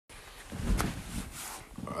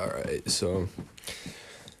Alright, so,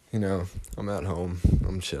 I'm at home,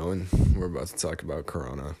 I'm chilling. We're about to talk about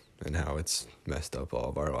Corona and how it's messed up all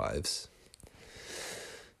of our lives.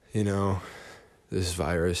 This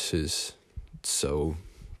virus is so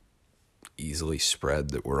easily spread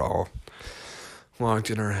that we're all locked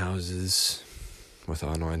in our houses with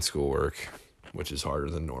online schoolwork, which is harder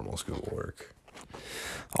than normal schoolwork.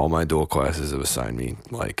 All my dual classes have assigned me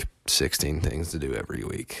 16 things to do every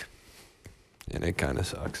week. And it kind of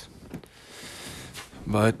sucks.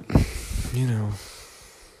 But,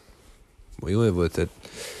 we live with it.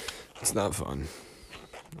 It's not fun.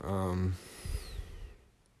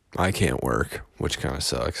 I can't work, which kind of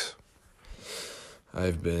sucks.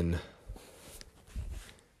 I've been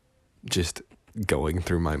just going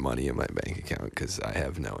through my money in my bank account because I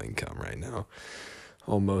have no income right now.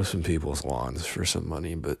 I'll mow some people's lawns for some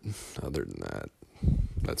money, but other than that,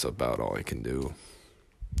 that's about all I can do.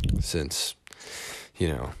 Since,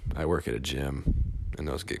 I work at a gym and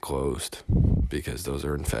those get closed because those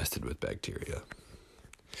are infested with bacteria.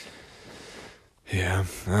 Yeah,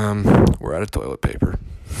 we're out of toilet paper.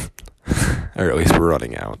 Or at least we're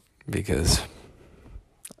running out because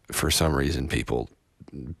for some reason people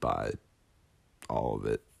buy all of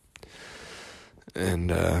it.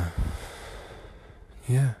 And,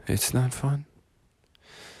 it's not fun.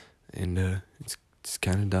 And, it's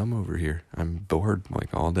kind of dumb over here. I'm bored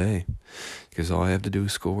all day because all I have to do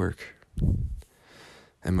is schoolwork.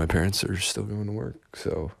 And my parents are still going to work,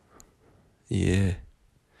 so yeah.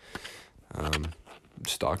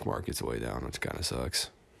 Stock market's way down, which kind of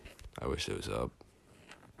sucks. I wish it was up.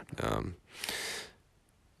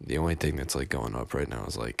 The only thing that's going up right now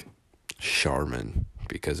is Charmin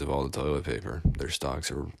because of all the toilet paper. Their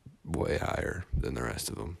stocks are way higher than the rest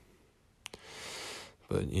of them.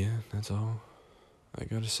 But yeah, that's all I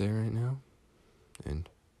gotta say right now, and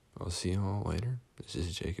I'll see y'all later. This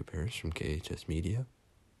is Jacob Harris from KHS Media,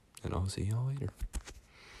 and I'll see y'all later.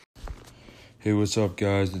 Hey, what's up,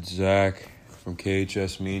 guys? It's Zach from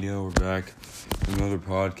KHS Media. We're back with another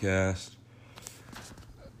podcast.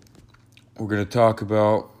 We're going to talk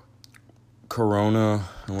about Corona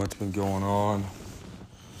and what's been going on.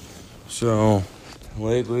 So,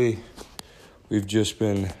 lately, we've just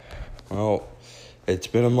been, it's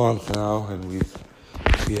been a month now, and we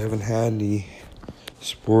haven't had any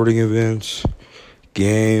sporting events,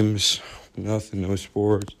 games, nothing, no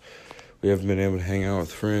sports. We haven't been able to hang out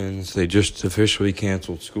with friends. They just officially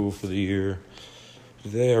canceled school for the year.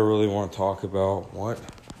 Today I really want to talk about what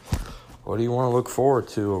do you want to look forward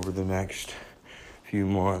to over the next few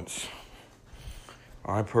months.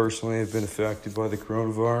 I personally have been affected by the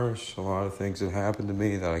coronavirus. A lot of things that happened to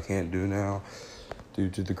me that I can't do now due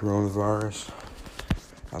to the coronavirus.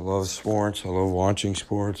 I love sports. I love watching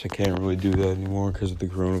sports. I can't really do that anymore because of the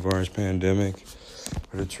coronavirus pandemic.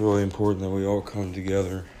 But it's really important that we all come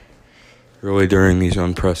together really during these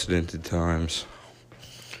unprecedented times.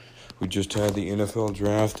 We just had the NFL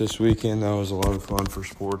draft this weekend. That was a lot of fun for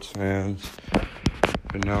sports fans.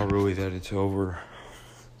 But now really that it's over,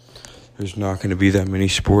 there's not going to be that many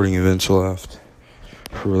sporting events left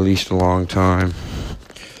for at least a long time.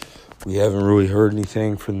 We haven't really heard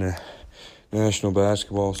anything from the National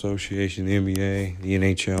Basketball Association, the NBA, the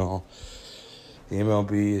NHL. The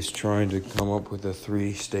MLB is trying to come up with a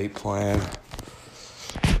 3-state plan.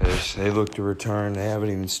 As they look to return, they haven't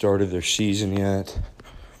even started their season yet.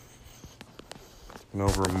 It's been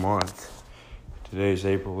over a month. Today's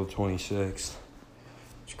April the 26th.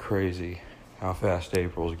 It's crazy how fast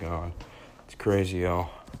April's gone. It's crazy how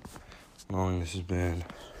long this has been.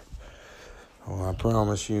 Oh, I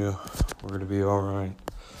promise you, we're going to be all right.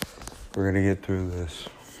 We're going to get through this.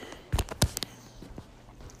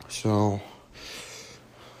 So,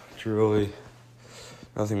 it's really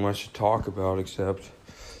nothing much to talk about except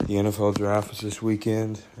the NFL draft was this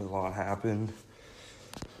weekend. A lot happened.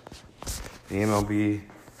 The MLB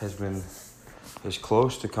is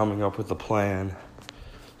close to coming up with a plan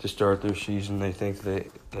to start their season. They think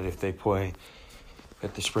that if they play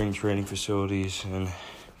at the spring training facilities and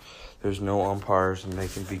there's no umpires, then they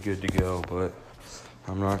can be good to go. But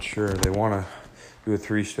I'm not sure. They want to do a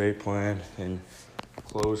 3-state plan in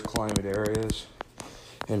closed climate areas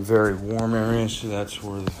and very warm areas. So that's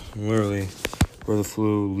where the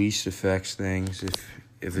flu least affects things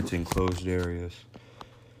if it's in closed areas.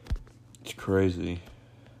 It's crazy.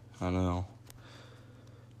 I know.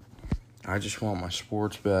 I just want my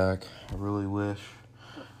sports back. I really wish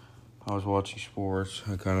I was watching sports.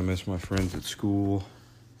 I kind of miss my friends at school.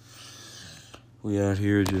 We out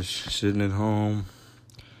here just sitting at home.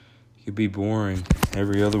 It could be boring.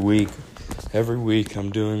 Every week I'm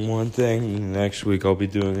doing one thing, and the next week I'll be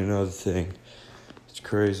doing another thing. It's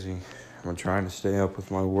crazy. I'm trying to stay up with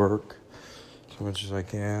my work as much as I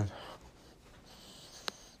can.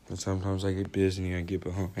 But sometimes I get busy and I get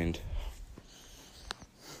behind.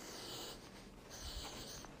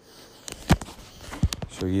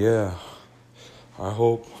 So yeah, I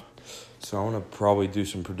hope. So I'm going to probably do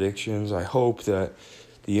some predictions. I hope that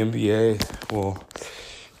the NBA will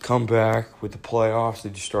come back with the playoffs. They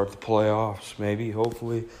just start the playoffs, maybe,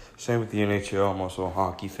 hopefully. Same with the NHL. I'm also a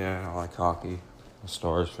hockey fan. I like hockey. I'm a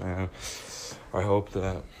Stars fan. I hope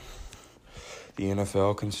that the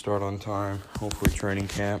NFL can start on time. Hopefully training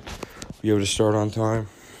camp be able to start on time.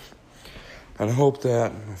 And I hope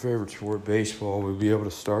that my favorite sport, baseball, will be able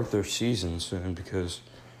to start their season soon because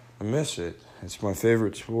I miss it. It's my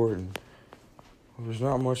favorite sport, and there's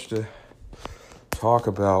not much to talk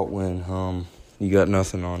about when you got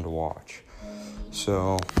nothing on to watch.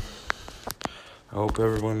 So I hope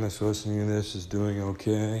everyone that's listening to this is doing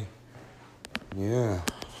okay. Yeah.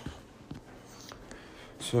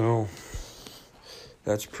 So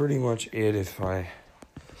that's pretty much it. If I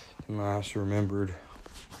last remembered,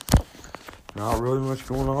 not really much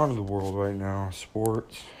going on in the world right now.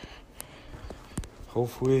 Sports.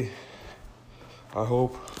 Hopefully,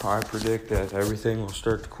 I predict that everything will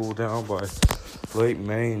start to cool down by late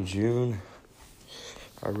May and June.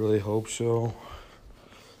 I really hope so,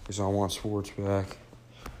 because I want sports back.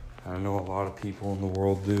 I know a lot of people in the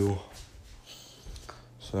world do.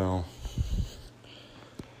 So,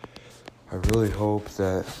 I really hope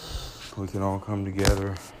that we can all come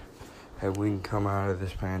together and we can come out of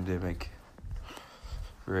this pandemic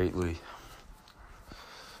greatly.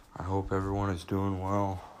 I hope everyone is doing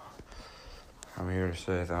well. I'm here to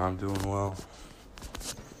say that I'm doing well.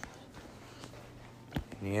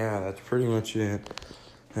 Yeah, that's pretty much it.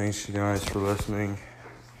 Thanks, you guys, for listening.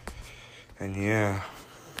 And yeah,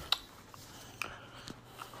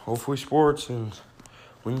 hopefully sports and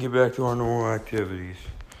we can get back to our normal activities.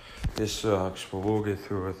 This sucks, but we'll get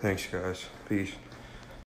through it. Thanks, guys. Peace.